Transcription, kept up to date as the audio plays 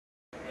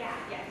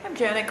I'm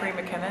Janet Green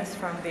McInnes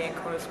from the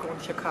Ancona School in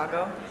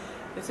Chicago.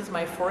 This is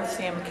my fourth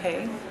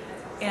CMK,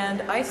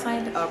 and I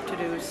signed up to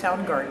do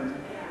Soundgarden.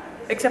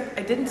 Except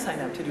I didn't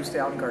sign up to do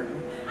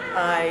Soundgarden.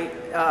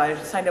 I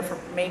signed up for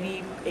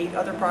maybe 8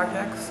 other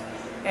projects,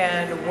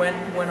 and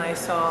when I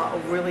saw a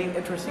really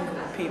interesting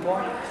group of people,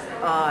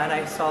 and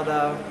I saw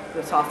the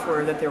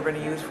software that they were going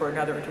to use for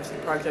another interesting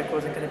project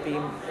wasn't going to be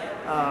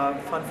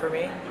fun for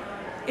me,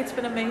 it's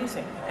been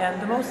amazing.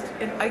 And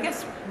I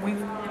guess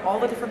all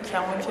the different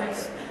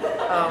challenges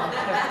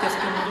have just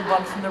been little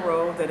bumps in the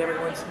road that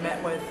everyone's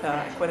met with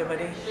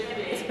equanimity.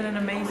 It's been an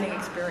amazing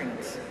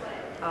experience.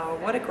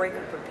 What a great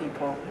group of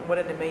people. What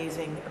an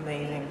amazing,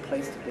 amazing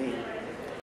place to be.